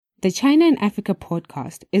The China and Africa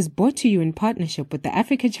podcast is brought to you in partnership with the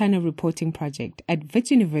Africa-China Reporting Project at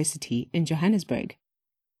Wits University in Johannesburg.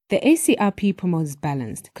 The ACRP promotes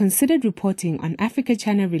balanced, considered reporting on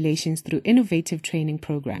Africa-China relations through innovative training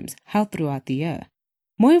programs held throughout the year.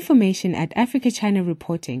 More information at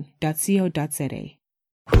africachinareporting.co.za.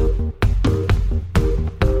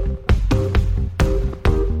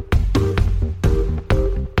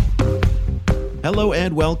 Hello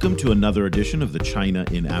and welcome to another edition of the China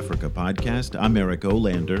in Africa podcast. I'm Eric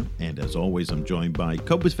Olander, and as always, I'm joined by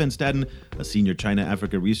Cobus van Staden, a senior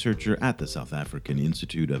China-Africa researcher at the South African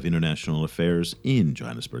Institute of International Affairs in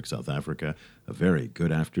Johannesburg, South Africa. A very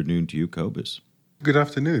good afternoon to you, Cobus. Good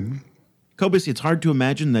afternoon. Cobus, it's hard to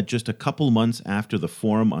imagine that just a couple months after the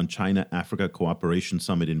Forum on China-Africa Cooperation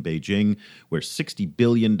Summit in Beijing, where $60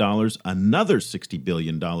 billion, another $60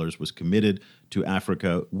 billion was committed to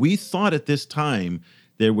Africa, we thought at this time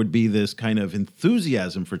there would be this kind of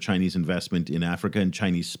enthusiasm for Chinese investment in Africa and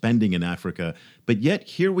Chinese spending in Africa. But yet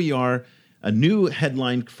here we are, a new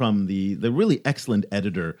headline from the really excellent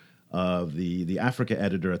editor of the Africa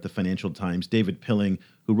editor at the Financial Times, David Pilling,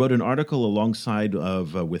 who wrote an article alongside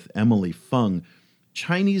with Emily Fung,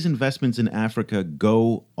 Chinese investments in Africa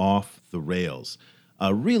go off the rails.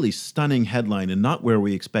 A really stunning headline and not where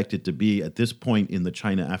we expect it to be at this point in the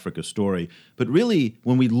China-Africa story. But really,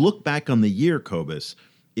 when we look back on the year, Cobus,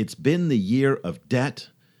 it's been the year of debt.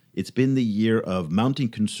 It's been the year of mounting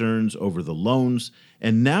concerns over the loans.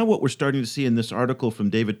 And now what we're starting to see in this article from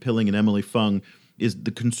David Pilling and Emily Fung is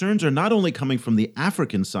the concerns are not only coming from the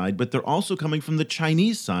African side, but they're also coming from the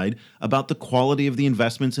Chinese side about the quality of the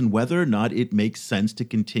investments and whether or not it makes sense to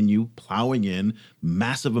continue plowing in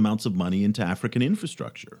massive amounts of money into African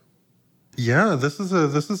infrastructure. Yeah, this is a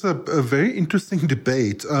very interesting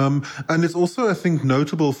debate, and it's also, I think,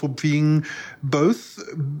 notable for being both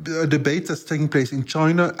a debate that's taking place in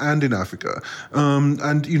China and in Africa.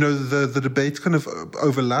 And you know, the debate kind of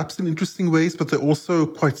overlaps in interesting ways, but they're also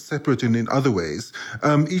quite separate in other ways.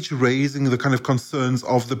 Each raising the kind of concerns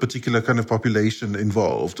of the particular kind of population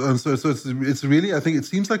involved. So it's really, I think, it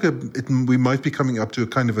seems like we might be coming up to a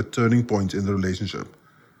kind of a turning point in the relationship.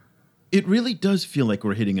 It really does feel like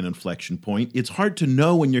we're hitting an inflection point. It's hard to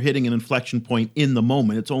know when you're hitting an inflection point in the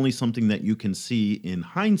moment. It's only something that you can see in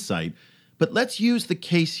hindsight. But let's use the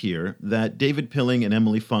case here that David Pilling and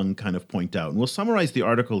Emily Fung kind of point out. And we'll summarize the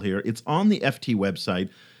article here. It's on the FT website.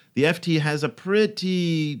 The FT has a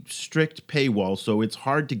pretty strict paywall, so it's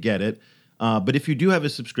hard to get it. But if you do have a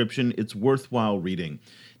subscription, it's worthwhile reading.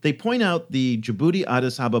 They point out the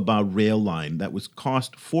Djibouti-Addis Ababa rail line that was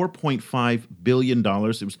cost $4.5 billion.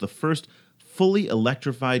 It was the first fully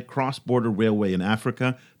electrified cross-border railway in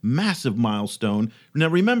Africa. Massive milestone. Now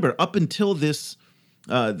remember, up until this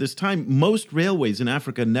time, most railways in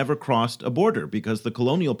Africa never crossed a border because the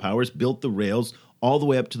colonial powers built the rails all the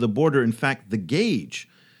way up to the border. In fact, the gauge,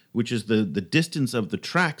 which is the distance of the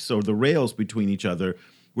tracks or the rails between each other,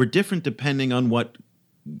 were different depending on what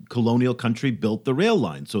colonial country built the rail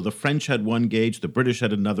line. So the French had one gauge, the British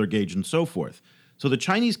had another gauge, and so forth. So the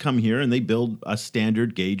Chinese come here and they build a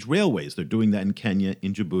standard gauge railways. They're doing that in Kenya,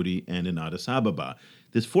 in Djibouti, and in Addis Ababa.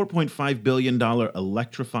 This $4.5 billion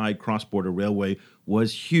electrified cross-border railway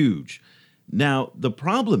was huge. Now, the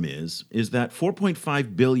problem is that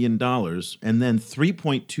 $4.5 billion and then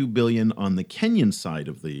 $3.2 billion on the Kenyan side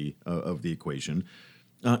of the equation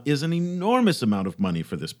is an enormous amount of money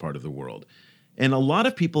for this part of the world. And a lot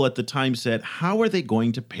of people at the time said, how are they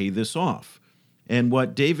going to pay this off? And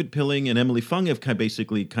what David Pilling and Emily Fung have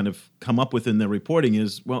basically kind of come up with in their reporting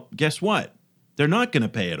is, well, guess what? They're not going to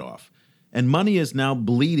pay it off. And money is now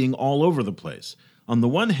bleeding all over the place. On the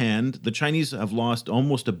one hand, the Chinese have lost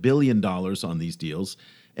almost $1 billion on these deals.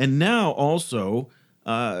 And now also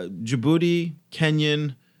Djibouti,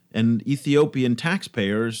 Kenyan, and Ethiopian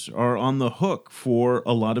taxpayers are on the hook for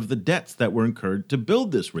a lot of the debts that were incurred to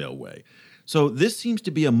build this railway. So this seems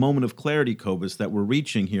to be a moment of clarity, Cobus, that we're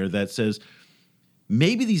reaching here that says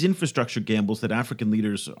maybe these infrastructure gambles that African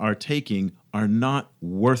leaders are taking are not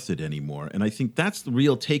worth it anymore. And I think that's the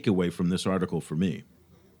real takeaway from this article for me.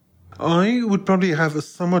 I would probably have a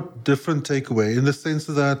somewhat different takeaway in the sense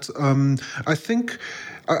that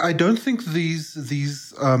I don't think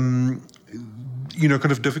these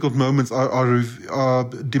kind of difficult moments are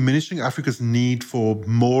diminishing Africa's need for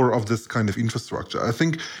more of this kind of infrastructure. I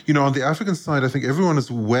think, on the African side, I think everyone is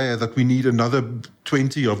aware that we need another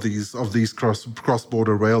 20 of these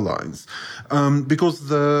cross-border rail lines, because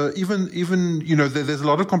even there's a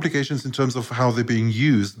lot of complications in terms of how they're being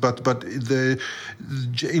used, but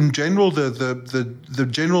in general the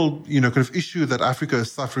general kind of issue that Africa is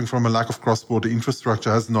suffering from a lack of cross-border infrastructure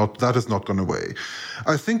has not gone away.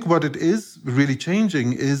 I think what it is really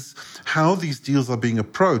changing is how these deals are being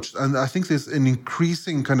approached, and I think there's an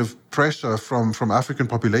increasing kind of pressure from African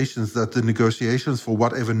populations that the negotiations for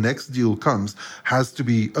whatever next deal comes has to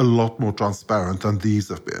be a lot more transparent than these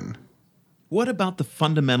have been. What about the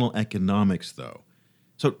fundamental economics, though?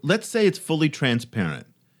 So let's say it's fully transparent.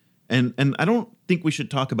 And I don't think we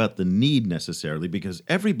should talk about the need necessarily, because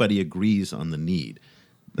everybody agrees on the need.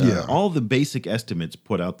 All the basic estimates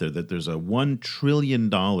put out there that there's a $1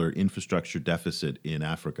 trillion infrastructure deficit in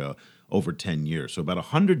Africa over 10 years. So about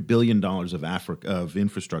 $100 billion of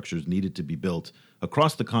infrastructure is needed to be built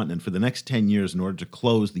across the continent for the next 10 years in order to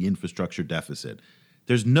close the infrastructure deficit.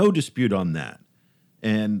 There's no dispute on that.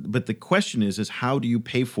 But the question is how do you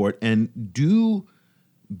pay for it? And do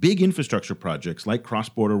big infrastructure projects like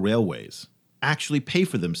cross-border railways actually pay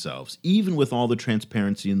for themselves, even with all the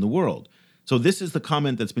transparency in the world? So this is the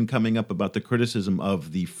comment that's been coming up about the criticism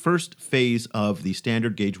of the first phase of the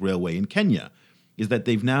standard gauge railway in Kenya, is that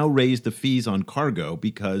they've now raised the fees on cargo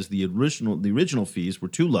because the original fees were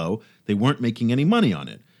too low. They weren't making any money on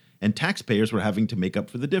it, and taxpayers were having to make up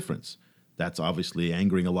for the difference. That's obviously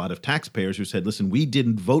angering a lot of taxpayers who said, listen, we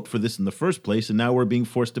didn't vote for this in the first place, and now we're being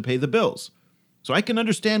forced to pay the bills. So I can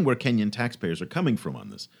understand where Kenyan taxpayers are coming from on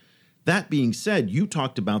this. That being said, you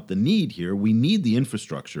talked about the need here. We need the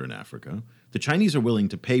infrastructure in Africa. The Chinese are willing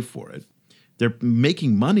to pay for it. They're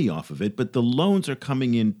making money off of it, but the loans are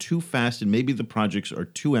coming in too fast, and maybe the projects are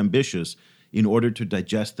too ambitious in order to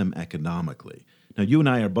digest them economically. Now, you and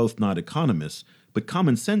I are both not economists, but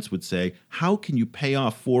common sense would say, how can you pay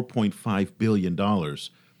off $4.5 billion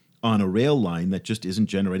on a rail line that just isn't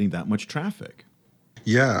generating that much traffic?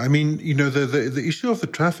 Yeah, I mean, the issue of the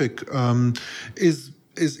traffic is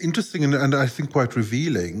interesting and I think quite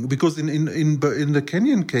revealing, because in the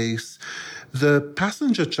Kenyan case, the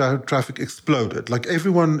passenger traffic exploded. Like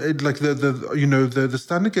everyone, the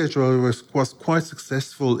standard gauge railway was quite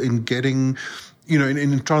successful in getting,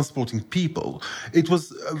 in transporting people. It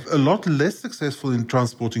was a lot less successful in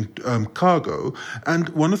transporting cargo, and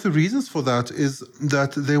one of the reasons for that is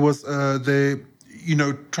that there was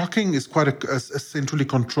trucking is quite a centrally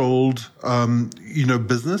controlled,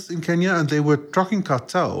 business in Kenya, and there were trucking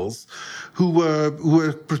cartels who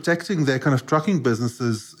were protecting their kind of trucking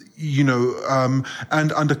businesses,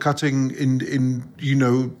 and undercutting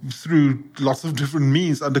through lots of different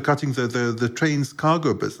means, undercutting the train's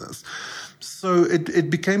cargo business. So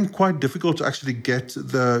it became quite difficult to actually get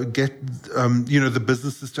the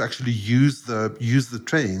businesses to actually use the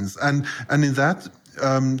trains, and in that.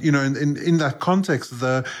 In that context,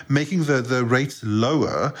 making the rates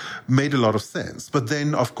lower made a lot of sense. But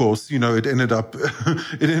then, of course, it ended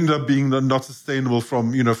up being not sustainable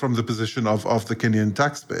from the position of the Kenyan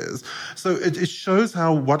taxpayers. So it shows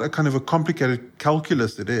what a kind of a complicated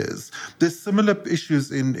calculus it is. There's similar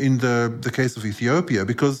issues in the case of Ethiopia,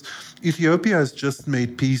 because Ethiopia has just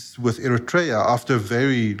made peace with Eritrea after a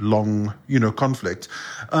very long, conflict,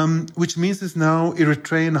 which means there's now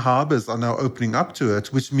Eritrean harbors are now opening up to it,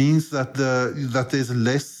 which means that there's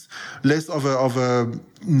less of a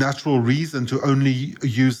natural reason to only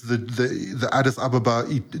use the Addis Ababa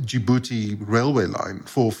Djibouti railway line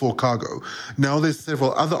for cargo. Now there's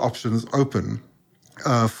several other options open.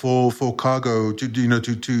 For cargo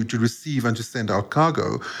to receive and to send out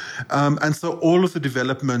cargo, and so all of the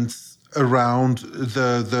developments around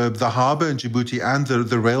the harbour in Djibouti and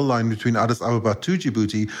the rail line between Addis Ababa to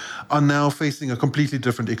Djibouti are now facing a completely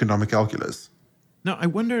different economic calculus. Now, I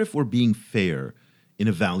wonder if we're being fair in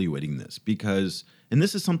evaluating this, because, and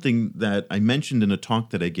this is something that I mentioned in a talk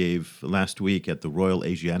that I gave last week at the Royal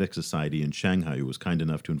Asiatic Society in Shanghai, who was kind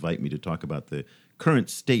enough to invite me to talk about the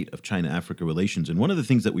current state of China-Africa relations. And one of the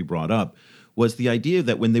things that we brought up was the idea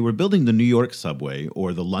that when they were building the New York subway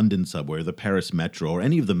or the London subway or the Paris metro or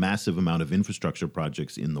any of the massive amount of infrastructure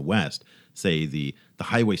projects in the West, say the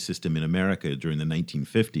highway system in America during the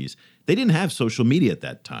 1950s, they didn't have social media at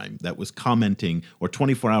that time that was commenting, or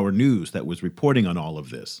 24-hour news that was reporting on all of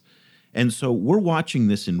this. And so we're watching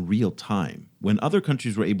this in real time. When other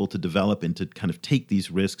countries were able to develop and to kind of take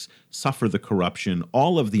these risks, suffer the corruption,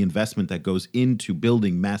 all of the investment that goes into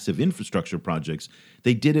building massive infrastructure projects,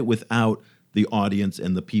 they did it without the audience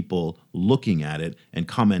and the people looking at it and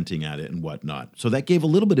commenting at it and whatnot. So that gave a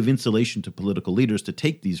little bit of insulation to political leaders to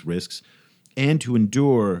take these risks and to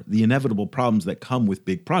endure the inevitable problems that come with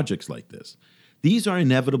big projects like this. These are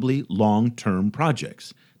inevitably long-term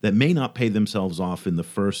projects that may not pay themselves off in the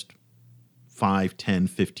first 5, 10,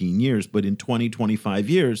 15 years, but in 20, 25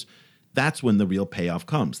 years, that's when the real payoff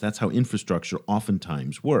comes. That's how infrastructure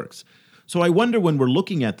oftentimes works. So I wonder when we're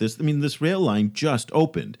looking at this, this rail line just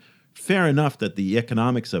opened. Fair enough that the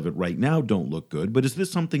economics of it right now don't look good, but is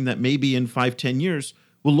this something that maybe in 5, 10 years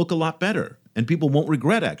will look a lot better and people won't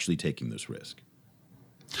regret actually taking this risk?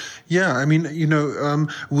 Yeah,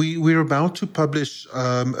 we're about to publish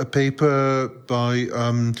a paper by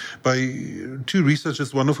two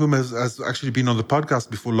researchers, one of whom has actually been on the podcast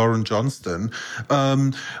before, Lauren Johnston,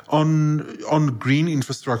 on green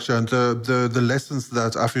infrastructure and the lessons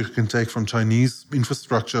that Africa can take from Chinese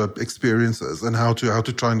infrastructure experiences and how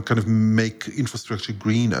to try and kind of make infrastructure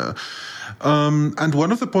greener. And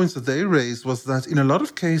one of the points that they raised was that in a lot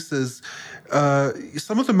of cases,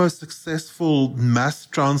 some of the most successful mass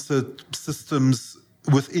transit systems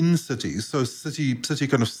within cities, so city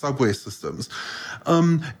kind of subway systems,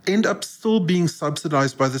 end up still being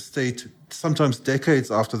subsidized by the state sometimes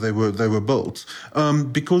decades after they were built,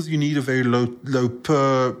 because you need a very low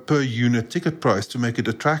per unit ticket price to make it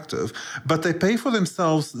attractive. But they pay for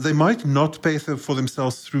themselves. They might not pay for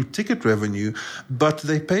themselves through ticket revenue, but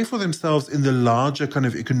they pay for themselves in the larger kind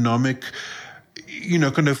of economic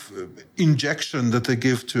kind of injection that they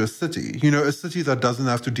give to a city. A city that doesn't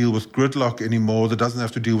have to deal with gridlock anymore, that doesn't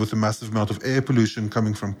have to deal with the massive amount of air pollution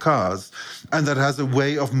coming from cars, and that has a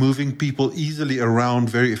way of moving people easily around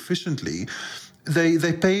very efficiently.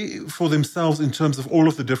 They pay for themselves in terms of all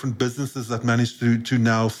of the different businesses that manage to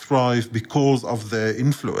now thrive because of their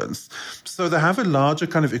influence. So they have a larger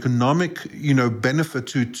kind of economic, benefit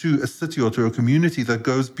to a city or to a community that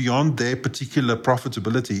goes beyond their particular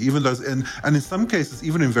profitability. Even those, and in some cases,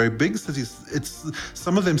 even in very big cities,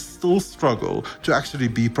 some of them still struggle to actually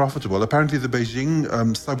be profitable. Apparently, the Beijing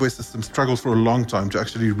subway system struggled for a long time to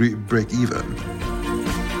actually break even.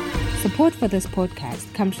 Support for this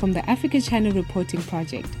podcast comes from the Africa-China Reporting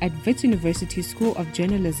Project at Wits University School of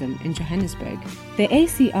Journalism in Johannesburg. The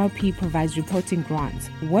ACRP provides reporting grants,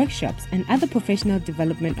 workshops, and other professional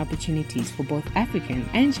development opportunities for both African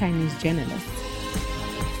and Chinese journalists.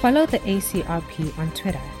 Follow the ACRP on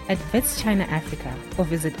Twitter at Wits China Africa or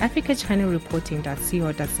visit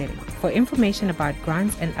africachinareporting.co.za for information about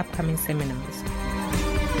grants and upcoming seminars.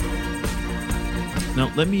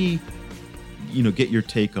 Now, let me get your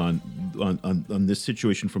take on this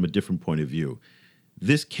situation from a different point of view.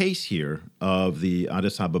 This case here of the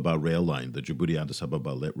Addis Ababa rail line, the Djibouti-Addis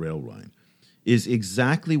Ababa rail line, is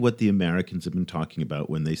exactly what the Americans have been talking about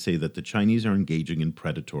when they say that the Chinese are engaging in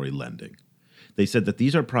predatory lending. They said that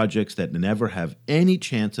these are projects that never have any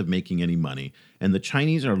chance of making any money, and the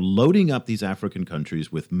Chinese are loading up these African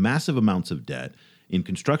countries with massive amounts of debt in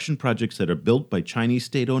construction projects that are built by Chinese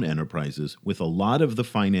state-owned enterprises, with a lot of the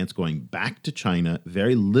finance going back to China,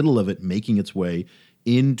 very little of it making its way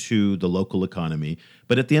into the local economy.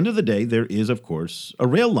 But at the end of the day, there is, of course, a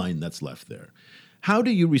rail line that's left there. How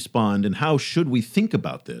do you respond, and how should we think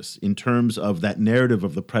about this in terms of that narrative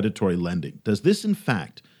of the predatory lending? Does this, in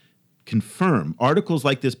fact, confirm articles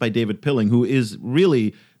like this by David Pilling, who is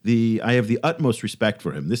really I have the utmost respect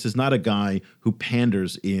for him. This is not a guy who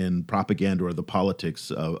panders in propaganda or the politics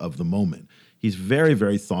of the moment. He's very,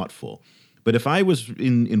 very thoughtful. But if I was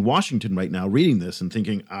in Washington right now reading this and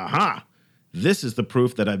thinking, aha, this is the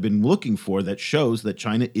proof that I've been looking for that shows that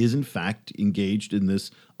China is in fact engaged in this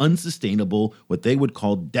unsustainable, what they would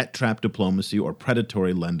call debt trap diplomacy or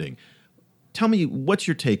predatory lending. Tell me, what's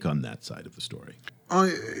your take on that side of the story?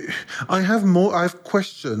 I have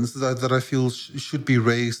questions that I feel should be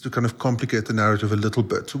raised to kind of complicate the narrative a little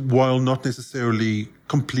bit, while not necessarily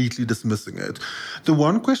completely dismissing it. The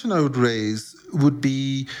one question I would raise would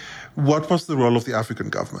be, what was the role of the African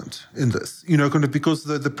government in this? Because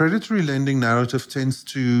the predatory lending narrative tends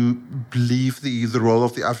to leave the role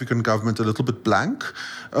of the African government a little bit blank,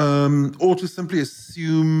 or to simply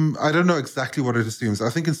assume, I don't know exactly what it assumes. I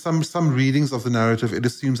think in some readings of the narrative, it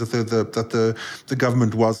assumes that the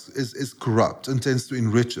government is corrupt and tends to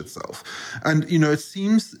enrich itself. And, it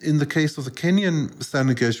seems in the case of the Kenyan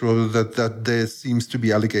standing case role that there seems to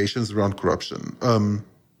be allegations around corruption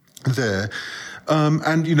there.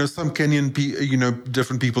 And, some Kenyan,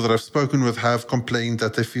 different people that I've spoken with have complained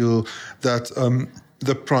that they feel that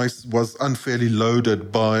the price was unfairly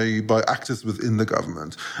loaded by actors within the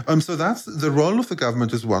government. So that's the role of the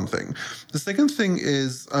government is one thing. The second thing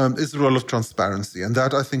is the role of transparency, and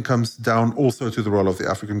that I think comes down also to the role of the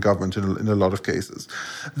African government in a lot of cases.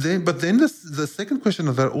 But then the second question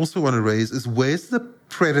that I also want to raise is, where's the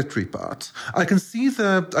predatory part? I can see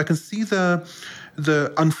the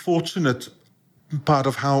unfortunate part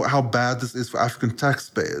of how bad this is for African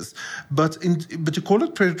taxpayers. But you call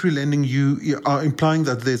it predatory lending, you are implying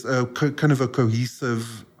that there's a kind of a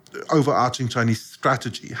cohesive, overarching Chinese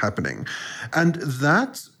strategy happening. And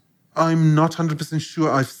that I'm not 100% sure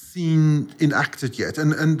I've seen enacted yet.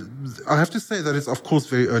 And I have to say that it's, of course,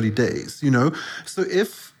 very early days, So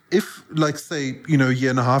if like, say, a year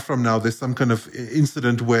and a half from now, there's some kind of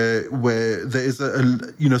incident where there is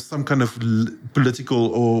some kind of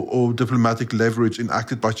political or diplomatic leverage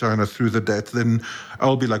enacted by China through the debt, then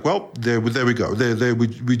I'll be like, well, there we go.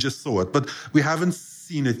 We just saw it. But we haven't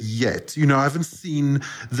seen it yet. I haven't seen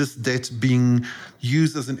this debt being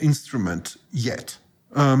used as an instrument yet.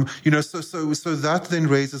 So that then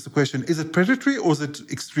raises the question: is it predatory or is it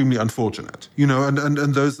extremely unfortunate? And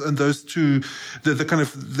those two, the kind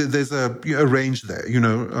of there's a range there,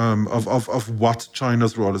 of what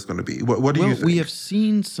China's role is going to be. What do you think? We have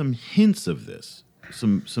seen some hints of this,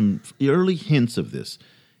 some early hints of this.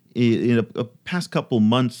 In a past couple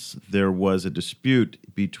months, there was a dispute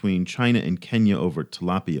between China and Kenya over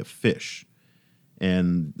tilapia fish,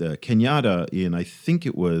 and Kenyatta, in I think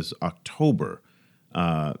it was October,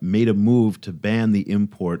 made a move to ban the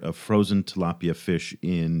import of frozen tilapia fish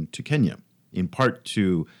to Kenya, in part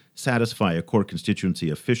to satisfy a core constituency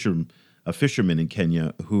of fishermen in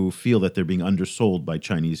Kenya who feel that they're being undersold by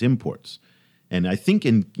Chinese imports. And I think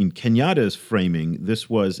in Kenyatta's framing, this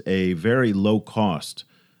was a very low-cost,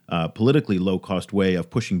 politically low-cost way of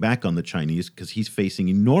pushing back on the Chinese, because he's facing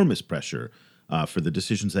enormous pressure for the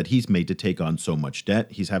decisions that he's made to take on so much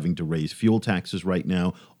debt. He's having to raise fuel taxes right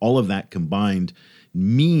now. All of that combined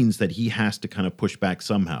means that he has to kind of push back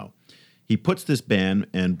somehow. He puts this ban,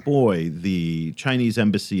 and boy, the Chinese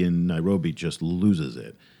embassy in Nairobi just loses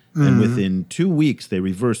it. Mm-hmm. And within 2 weeks, they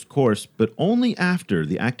reversed course, but only after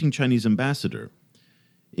the acting Chinese ambassador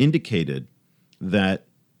indicated that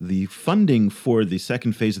the funding for the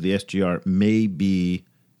second phase of the SGR may be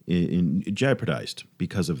jeopardized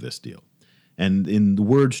because of this deal. And in the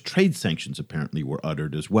words, trade sanctions apparently were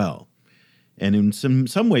uttered as well. And in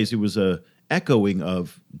some ways, it was a echoing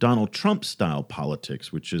of Donald Trump-style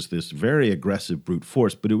politics, which is this very aggressive brute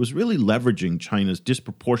force, but it was really leveraging China's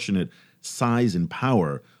disproportionate size and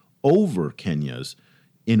power over Kenya's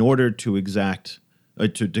in order to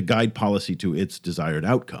to guide policy to its desired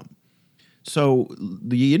outcome. So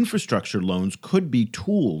the infrastructure loans could be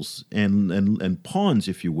tools and pawns,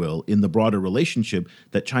 if you will, in the broader relationship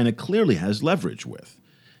that China clearly has leverage with.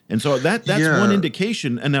 And so that's one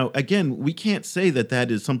indication. And now, again, we can't say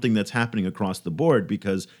that is something that's happening across the board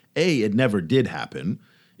because, A, it never did happen.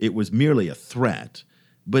 It was merely a threat.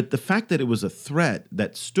 But the fact that it was a threat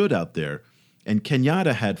that stood out there, and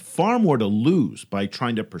Kenyatta had far more to lose by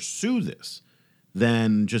trying to pursue this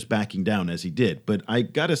than just backing down as he did. But I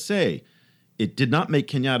got to say, it did not make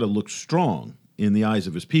Kenyatta look strong in the eyes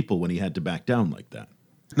of his people when he had to back down like that.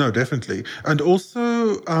 No, definitely. And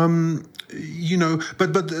also, in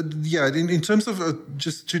terms of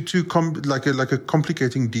just like a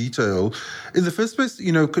complicating detail, in the first place,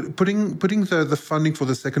 putting the funding for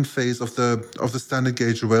the second phase of the standard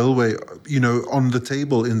gauge railway, on the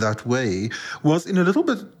table in that way was in a little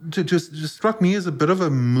bit just struck me as a bit of a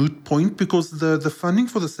moot point, because the funding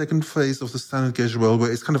for the second phase of the standard gauge railway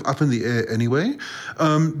is kind of up in the air anyway,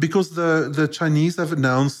 because the Chinese have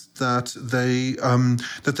announced that they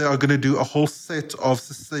are going to do a whole set of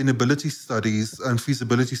sustainability studies and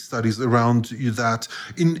feasibility studies around that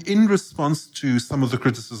in response to some of the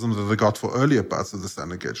criticism that they got for earlier parts of the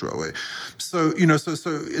standard gauge railway. So,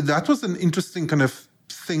 so that was an interesting kind of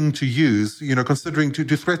thing to use, considering to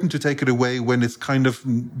threaten to take it away when it's kind of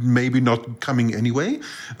maybe not coming anyway.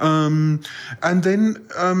 And then,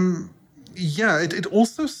 it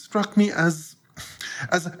also struck me as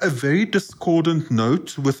a very discordant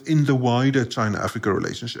note within the wider China-Africa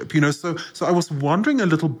relationship. So I was wondering a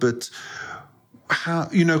little bit how,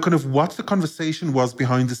 kind of what the conversation was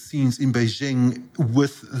behind the scenes in Beijing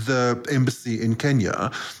with the embassy in Kenya,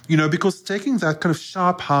 because taking that kind of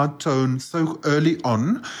sharp, hard tone so early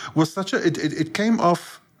on was it came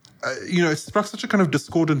off, it struck such a kind of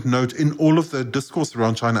discordant note in all of the discourse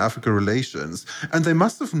around China-Africa relations. And they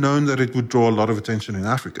must have known that it would draw a lot of attention in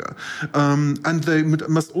Africa. And they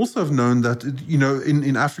must also have known that,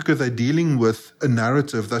 in Africa, they're dealing with a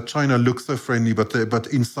narrative that China looks so friendly, but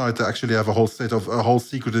inside they actually have a whole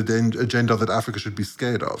secret agenda that Africa should be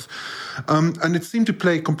scared of. And it seemed to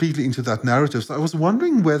play completely into that narrative. So I was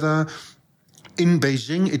wondering whether in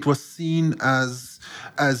Beijing it was seen as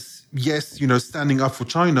yes, standing up for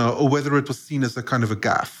China, or whether it was seen as a kind of a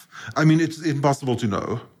gaffe. I mean, it's impossible to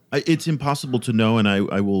know. It's impossible to know, and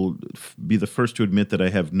I will be the first to admit that I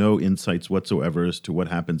have no insights whatsoever as to what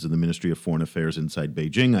happens in the Ministry of Foreign Affairs inside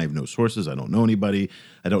Beijing. I have no sources. I don't know anybody.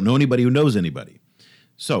 I don't know anybody who knows anybody.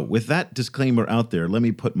 So with that disclaimer out there, let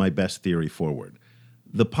me put my best theory forward.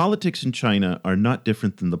 The politics in China are not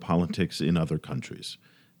different than the politics in other countries.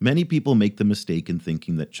 Many people make the mistake in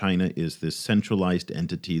thinking that China is this centralized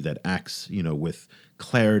entity that acts, with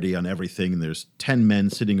clarity on everything. There's 10 men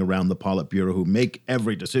sitting around the Politburo who make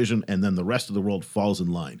every decision, and then the rest of the world falls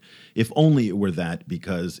in line. If only it were that,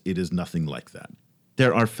 because it is nothing like that.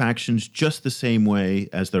 There are factions just the same way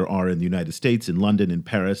as there are in the United States, in London, in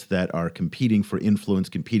Paris, that are competing for influence,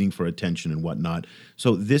 competing for attention and whatnot.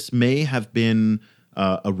 So this may have been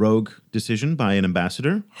a rogue decision by an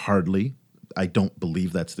ambassador. Hardly. I don't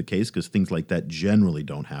believe that's the case, because things like that generally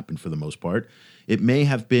don't happen for the most part. It may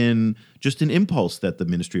have been just an impulse that the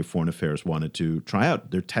Ministry of Foreign Affairs wanted to try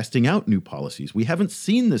out. They're testing out new policies. We haven't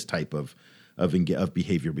seen this type of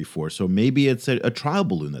behavior before, so maybe it's a trial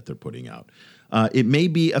balloon that they're putting out. It may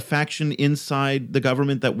be a faction inside the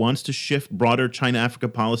government that wants to shift broader China-Africa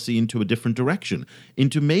policy into a different direction,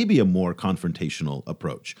 into maybe a more confrontational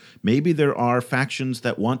approach. Maybe there are factions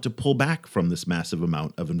that want to pull back from this massive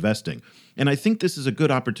amount of investing. And I think this is a good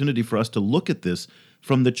opportunity for us to look at this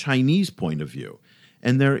from the Chinese point of view.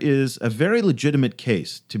 And there is a very legitimate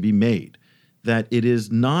case to be made that it is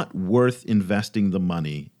not worth investing the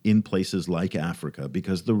money in places like Africa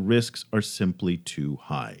because the risks are simply too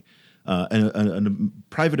high. A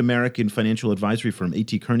private American financial advisory firm,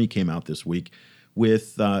 A.T. Kearney, came out this week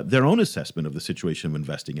with their own assessment of the situation of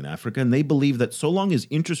investing in Africa. And they believe that so long as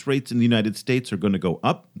interest rates in the United States are going to go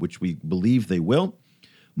up, which we believe they will,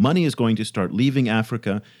 money is going to start leaving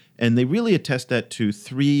Africa. And they really attest that to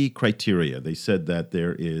three criteria. They said that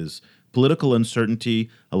there is political uncertainty,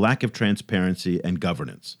 a lack of transparency, and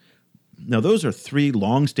governance. Now, those are three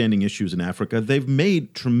long-standing issues in Africa. They've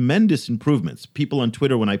made tremendous improvements. People on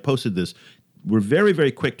Twitter, when I posted this, were very,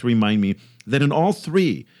 very quick to remind me that in all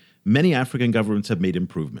three, many African governments have made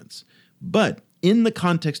improvements. But in the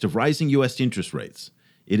context of rising U.S. interest rates,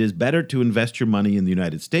 it is better to invest your money in the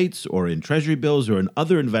United States or in treasury bills or in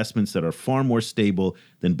other investments that are far more stable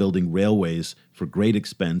than building railways for great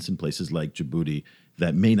expense in places like Djibouti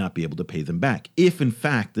that may not be able to pay them back, if in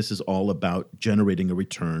fact this is all about generating a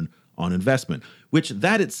return on investment, which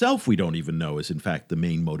that itself we don't even know is in fact the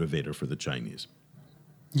main motivator for the Chinese.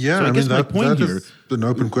 Yeah, so I guess my point that here is an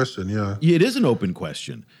open question. Yeah, it is an open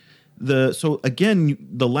question. So again,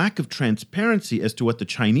 the lack of transparency as to what the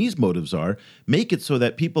Chinese motives are make it so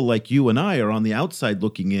that people like you and I are on the outside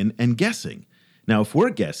looking in and guessing. Now, if we're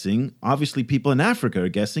guessing, obviously people in Africa are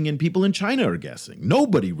guessing and people in China are guessing.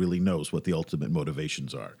 Nobody really knows what the ultimate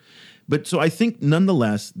motivations are. But so I think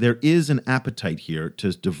nonetheless, there is an appetite here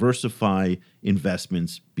to diversify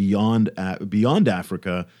investments beyond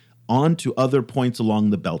Africa onto other points along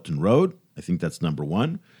the Belt and Road. I think that's number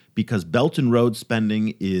one, because Belt and Road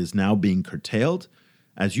spending is now being curtailed.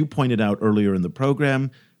 As you pointed out earlier in the program,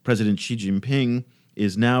 President Xi Jinping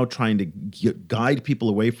is now trying to guide people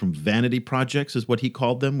away from vanity projects, is what he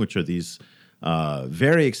called them, which are these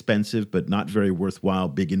very expensive but not very worthwhile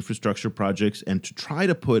big infrastructure projects, and to try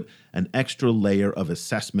to put an extra layer of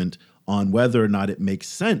assessment on whether or not it makes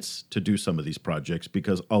sense to do some of these projects,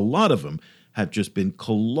 because a lot of them have just been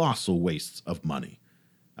colossal wastes of money.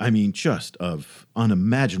 I mean, just of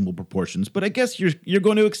unimaginable proportions. But I guess you're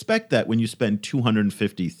going to expect that when you spend $250,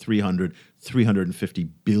 $300, $350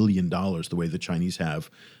 billion the way the Chinese have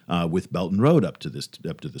with Belt and Road up to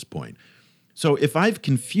this point. So if I've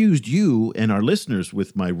confused you and our listeners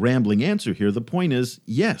with my rambling answer here, the point is,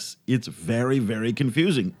 yes, it's very, very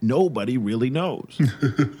confusing. Nobody really knows.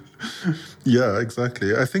 Yeah,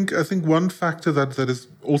 exactly. I think one factor that is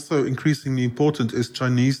also increasingly important is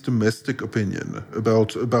Chinese domestic opinion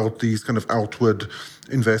about these kind of outward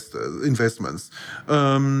investments.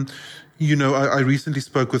 I recently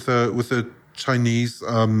spoke with a Chinese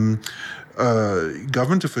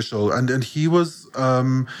government official, and he was.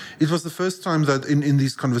 It was the first time that in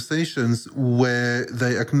these conversations where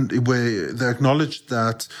they acknowledged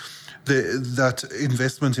that that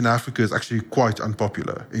investment in Africa is actually quite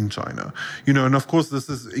unpopular in China. And of course this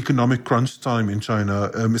is economic crunch time in China,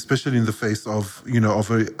 especially in the face of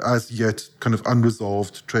a as yet kind of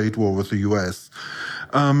unresolved trade war with the US.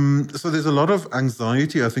 So there's a lot of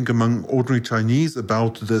anxiety, I think, among ordinary Chinese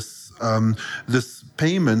about this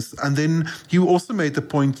payments. And then you also made the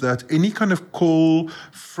point that any kind of call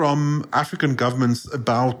from African governments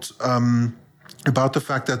about the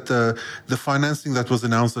fact that the financing that was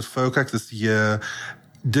announced at FOCAC this year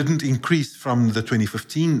didn't increase from the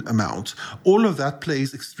 2015 amount, all of that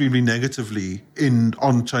plays extremely negatively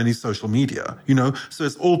on Chinese social media, So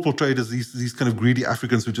it's all portrayed as these kind of greedy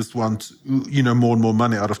Africans who just want, more and more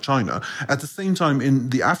money out of China. At the same time, in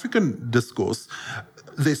the African discourse,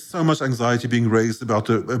 there's so much anxiety being raised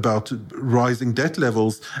about rising debt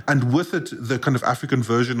levels, and with it, the kind of African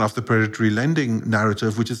version of the predatory lending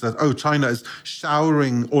narrative, which is that, China is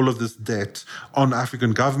showering all of this debt on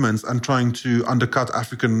African governments and trying to undercut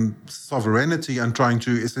African sovereignty and trying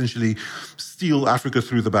to essentially steal Africa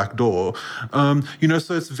through the back door. So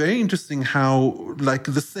it's very interesting how, like,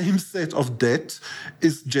 the same set of debt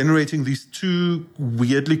is generating these two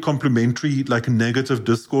weirdly complementary, like, negative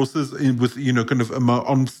discourses with, kind of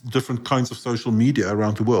on different kinds of social media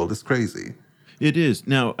around the world. It's crazy. It is.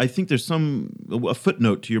 Now, I think there's a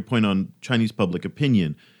footnote to your point on Chinese public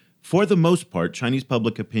opinion. For the most part, Chinese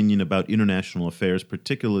public opinion about international affairs,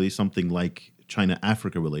 particularly something like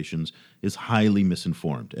China-Africa relations, is highly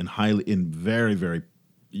misinformed and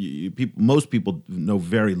most people know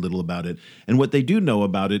very little about it. And what they do know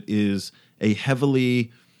about it is a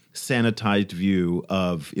heavily sanitized view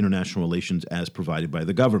of international relations as provided by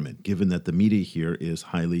the government, given that the media here is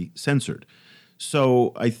highly censored.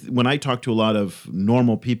 So when I talk to a lot of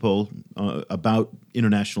normal people about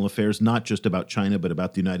international affairs, not just about China, but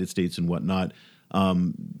about the United States and whatnot,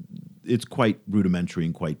 it's quite rudimentary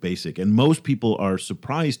and quite basic. And most people are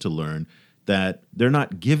surprised to learn that they're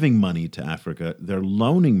not giving money to Africa, they're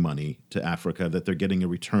loaning money to Africa, that they're getting a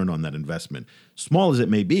return on that investment. Small as it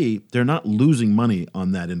may be, they're not losing money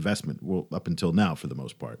on that investment, well, up until now for the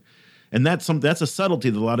most part. And that's a subtlety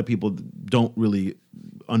that a lot of people don't really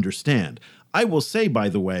understand. I will say, by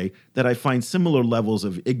the way, that I find similar levels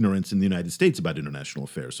of ignorance in the United States about international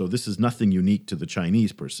affairs. So this is nothing unique to the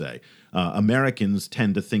Chinese, per se. Americans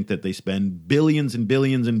tend to think that they spend billions and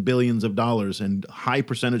billions and billions of dollars and high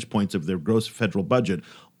percentage points of their gross federal budget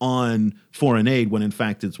on foreign aid, when in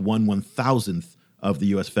fact it's 1/1000th of the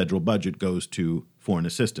U.S. federal budget goes to foreign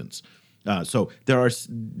assistance. So there are,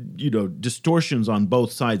 distortions on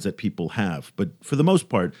both sides that people have. But for the most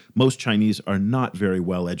part, most Chinese are not very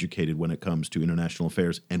well educated when it comes to international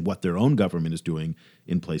affairs and what their own government is doing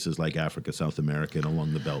in places like Africa, South America, and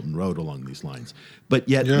along the Belt and Road along these lines. But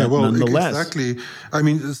yet, nonetheless... Exactly. I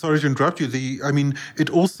mean, sorry to interrupt you.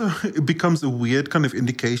 It becomes a weird kind of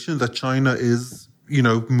indication that China is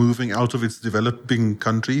moving out of its developing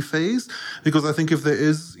country phase. Because I think if there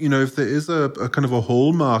is a kind of a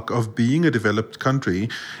hallmark of being a developed country,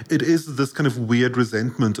 it is this kind of weird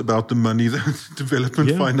resentment about the money that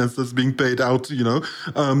development finance that's being paid out,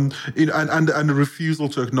 and a refusal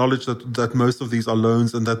to acknowledge that most of these are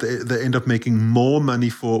loans and that they end up making more money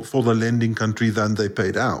for the lending country than they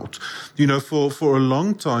paid out. For a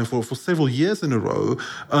long time, for several years in a row,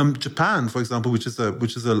 Japan, for example, which is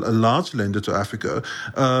a large lender to Africa,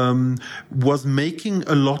 was making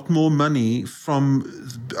a lot more money from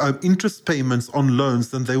interest payments on loans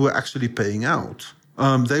than they were actually paying out.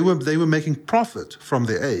 They were making profit from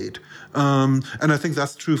their aid, and I think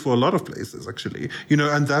that's true for a lot of places, actually.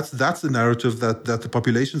 And that's the narrative that the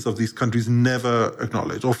populations of these countries never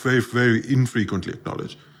acknowledge, or very, very infrequently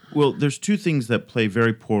acknowledge. Well, there's two things that play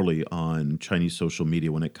very poorly on Chinese social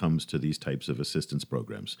media when it comes to these types of assistance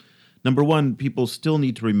programs. Number one, people still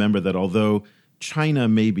need to remember that although China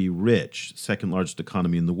may be rich, second largest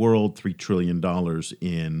economy in the world, $3 trillion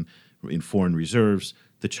in foreign reserves,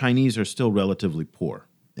 the Chinese are still relatively poor.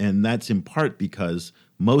 And that's in part because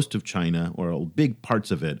most of China, or big parts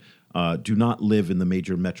of it, do not live in the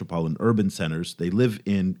major metropolitan urban centers. They live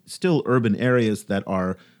in still urban areas that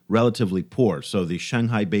are relatively poor. So the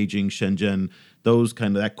Shanghai, Beijing, Shenzhen,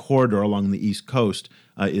 that corridor along the East Coast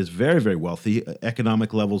is very, very wealthy,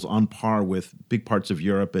 economic levels on par with big parts of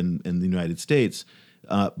Europe and the United States.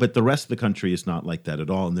 But the rest of the country is not like that at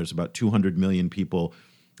all. And there's about 200 million people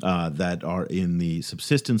that are in the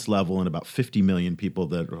subsistence level and about 50 million people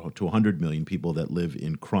to 100 million people that live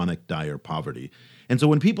in chronic, dire poverty. And so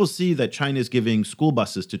when people see that China is giving school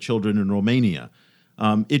buses to children in Romania,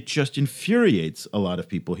 it just infuriates a lot of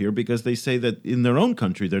people here because they say that in their own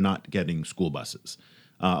country, they're not getting school buses.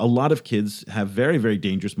 A lot of kids have very, very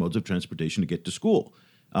dangerous modes of transportation to get to school,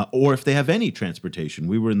 or if they have any transportation.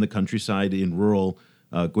 We were in the countryside in rural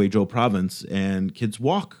Guizhou province, and kids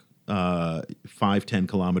walk 5-10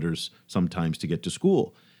 kilometers sometimes to get to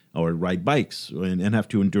school, or ride bikes and have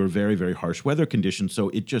to endure very, very harsh weather conditions. So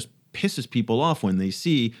it just pisses people off when they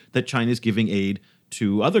see that China is giving aid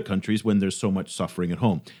to other countries when there's so much suffering at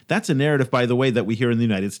home. That's a narrative, by the way, that we hear in the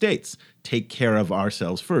United States. Take care of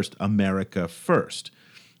ourselves first. America first.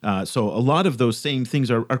 So a lot of those same things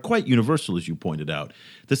are quite universal, as you pointed out.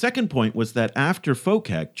 The second point was that after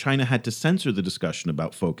FOCAC, China had to censor the discussion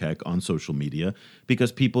about FOCAC on social media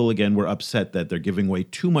because people, again, were upset that they're giving away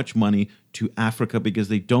too much money to Africa because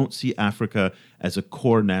they don't see Africa as a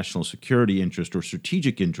core national security interest or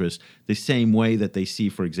strategic interest the same way that they see,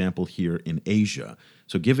 for example, here in Asia.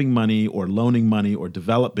 So giving money or loaning money or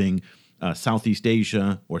developing Southeast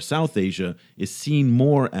Asia or South Asia is seen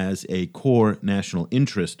more as a core national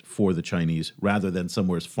interest for the Chinese rather than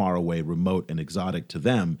somewhere as far away, remote, and exotic to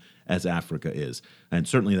them as Africa is. And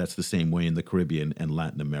certainly that's the same way in the Caribbean and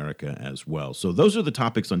Latin America as well. So those are the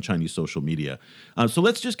topics on Chinese social media. So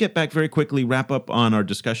let's just get back very quickly, wrap up on our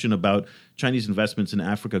discussion about Chinese investments in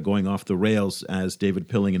Africa going off the rails, as David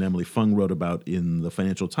Pilling and Emily Fung wrote about in the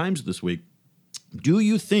Financial Times this week. Do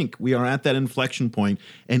you think we are at that inflection point?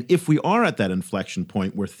 And if we are at that inflection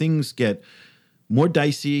point where things get more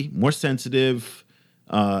dicey, more sensitive,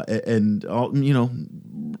 and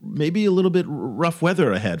maybe a little bit rough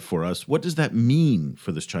weather ahead for us, what does that mean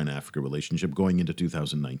for this China-Africa relationship going into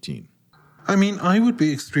 2019? I mean, I would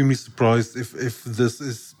be extremely surprised if this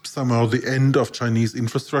is somehow the end of Chinese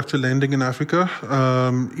infrastructure lending in Africa.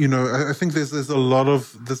 I think there's a lot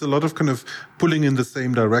of kind of pulling in the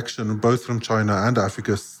same direction, both from China and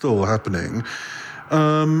Africa, still happening.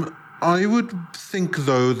 I would think,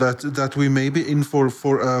 though, that we may be in for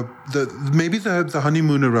the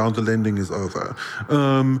honeymoon around the lending is over,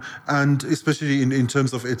 and especially in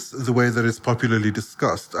terms of the way that it's popularly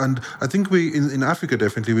discussed. And I think in Africa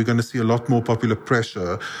definitely we're going to see a lot more popular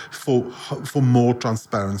pressure for more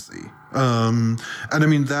transparency. And I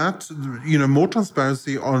mean that, more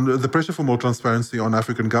transparency the pressure for more transparency on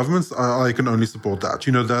African governments, I can only support that.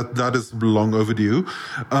 That is long overdue.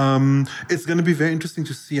 It's going to be very interesting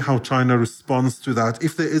to see how China responds to that.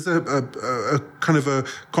 If there is a kind of a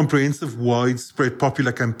comprehensive, widespread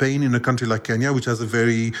popular campaign in a country like Kenya, which has a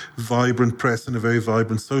very vibrant press and a very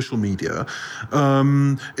vibrant social media,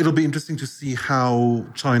 it'll be interesting to see how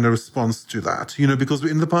China responds to that. Because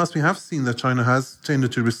in the past we have seen that China has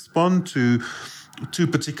tended to respond to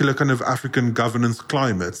particular kind of African governance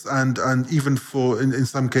climates and even in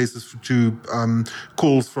some cases to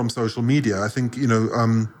calls from social media. I think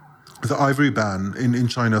the ivory ban in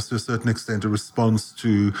China is to a certain extent a response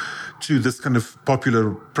to this kind of popular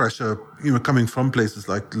pressure, coming from places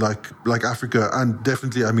like Africa, and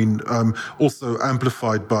definitely, also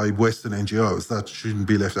amplified by Western NGOs. That shouldn't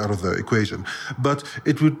be left out of the equation. But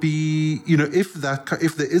it would be, if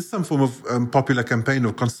there is some form of popular campaign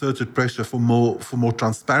or concerted pressure for more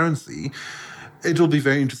transparency, it'll be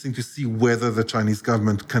very interesting to see whether the Chinese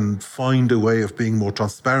government can find a way of being more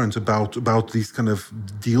transparent about these kind of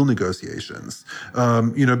deal negotiations.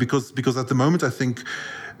 Because at the moment, I think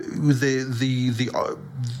the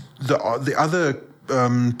other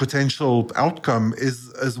potential outcome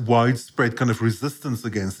is as widespread kind of resistance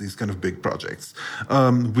against these kind of big projects,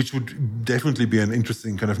 which would definitely be an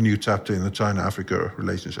interesting kind of new chapter in the China-Africa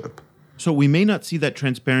relationship. So we may not see that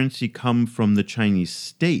transparency come from the Chinese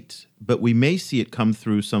state, but we may see it come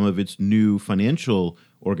through some of its new financial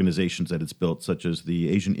organizations that it's built, such as the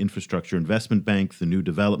Asian Infrastructure Investment Bank, the New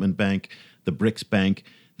Development Bank, the BRICS Bank,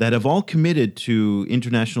 that have all committed to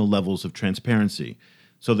international levels of transparency.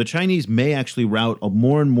 So the Chinese may actually route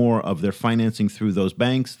more and more of their financing through those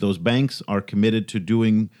banks. Those banks are committed to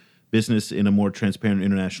doing business in a more transparent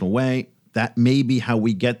international way. That may be how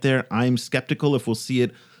we get there. I'm skeptical if we'll see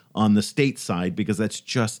it on the state side, because that's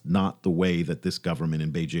just not the way that this government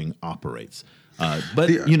in Beijing operates. But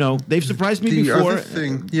they've surprised me before,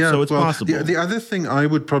 so it's possible. The other thing I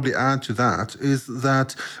would probably add to that is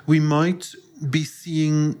that we might be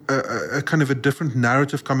seeing a kind of a different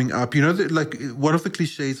narrative coming up. One of the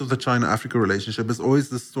cliches of the China-Africa relationship is always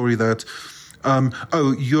the story that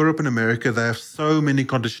Europe and America, they have so many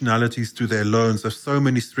conditionalities to their loans, there's so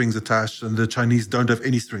many strings attached, and the Chinese don't have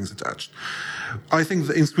any strings attached. I think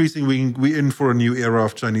that increasingly we're in for a new era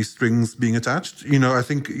of Chinese strings being attached. I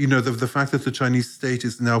think, the fact that the Chinese state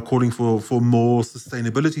is now calling for more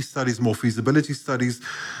sustainability studies, more feasibility studies,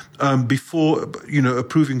 before,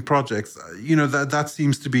 approving projects, that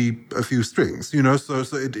seems to be a few strings, we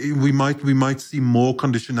might see more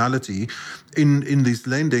conditionality in this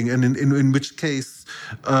lending, and in which case,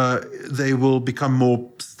 they will become more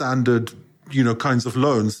standard kinds of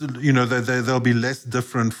loans. They'll be less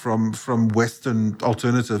different from Western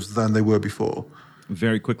alternatives than they were before.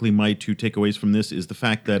 Very quickly, my two takeaways from this is the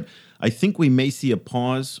fact that I think we may see a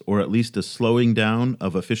pause or at least a slowing down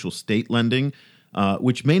of official state lending.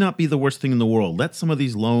 which may not be the worst thing in the world. Let some of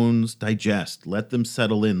these loans digest. Let them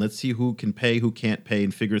settle in. Let's see who can pay, who can't pay,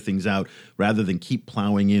 and figure things out rather than keep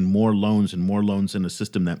plowing in more loans in a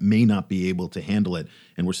system that may not be able to handle it.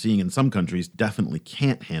 And we're seeing in some countries definitely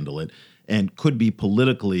can't handle it and could be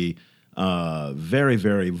politically very,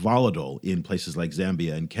 very volatile in places like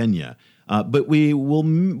Zambia and Kenya. But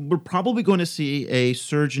we're probably going to see a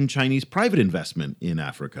surge in Chinese private investment in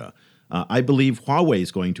Africa. I believe Huawei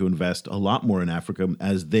is going to invest a lot more in Africa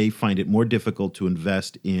as they find it more difficult to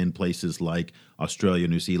invest in places like Australia,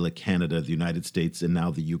 New Zealand, Canada, the United States, and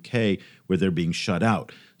now the UK, where they're being shut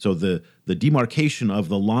out. So the demarcation of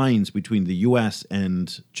the lines between the US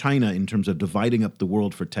and China in terms of dividing up the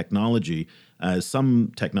world for technology, as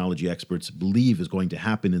some technology experts believe is going to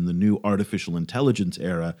happen in the new artificial intelligence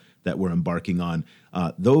era that we're embarking on,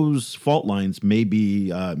 those fault lines may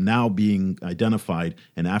be now being identified,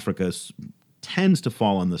 and Africa tends to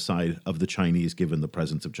fall on the side of the Chinese given the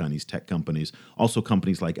presence of Chinese tech companies. Also,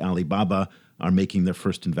 companies like Alibaba are making their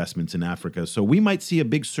first investments in Africa. So we might see a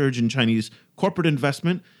big surge in Chinese corporate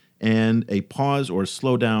investment and a pause or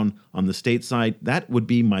slowdown on the state side. That would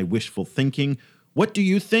be my wishful thinking. What do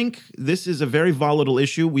you think? This is a very volatile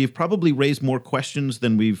issue. We've probably raised more questions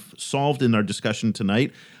than we've solved in our discussion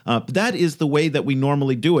tonight. But that is the way that we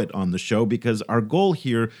normally do it on the show, because our goal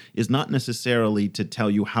here is not necessarily to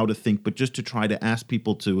tell you how to think, but just to try to ask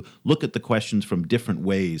people to look at the questions from different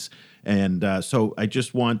ways. And so I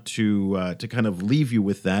just want to kind of leave you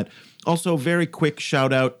with that. Also, very quick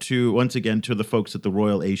shout out to, once again, to the folks at the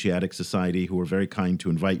Royal Asiatic Society who were very kind to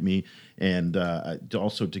invite me, and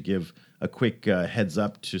also to give a quick heads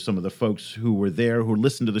up to some of the folks who were there, who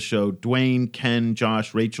listened to the show. Dwayne, Ken,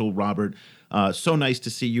 Josh, Rachel, Robert. So nice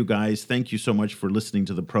to see you guys. Thank you so much for listening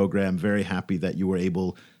to the program. Very happy that you were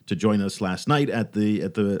able to join us last night at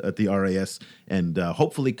the RAS, and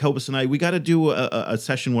hopefully Cobus and I, we got to do a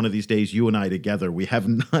session one of these days, you and I together. We have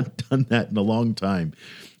not done that in a long time,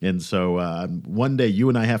 and so one day you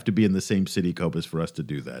and I have to be in the same city, Cobus, for us to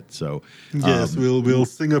do that. So yes, we'll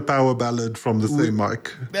sing a power ballad from the same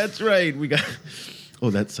mic. That's right. We got. Oh,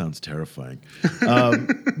 that sounds terrifying.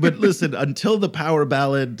 But listen, until the power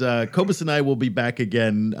ballad, Cobus and I will be back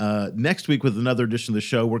again next week with another edition of the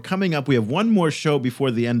show. We're coming up. We have one more show before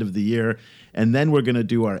the end of the year, and then we're going to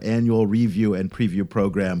do our annual review and preview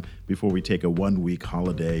program before we take a 1-week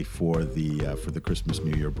holiday for the Christmas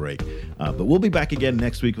New Year break. But we'll be back again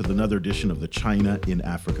next week with another edition of the China in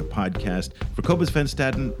Africa podcast. For Cobus Van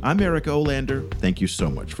Staden, I'm Eric Olander. Thank you so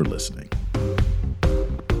much for listening.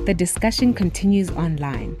 The discussion continues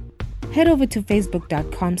online. Head over to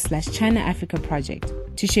facebook.com/China Africa Project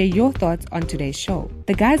to share your thoughts on today's show.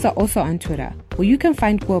 The guys are also on Twitter, where you can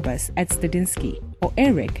find Cobus at Stadinsky or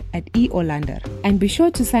Eric at E. Olander. And be sure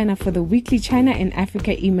to sign up for the weekly China in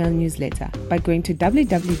Africa email newsletter by going to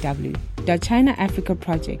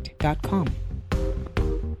www.ChinaAfricaProject.com.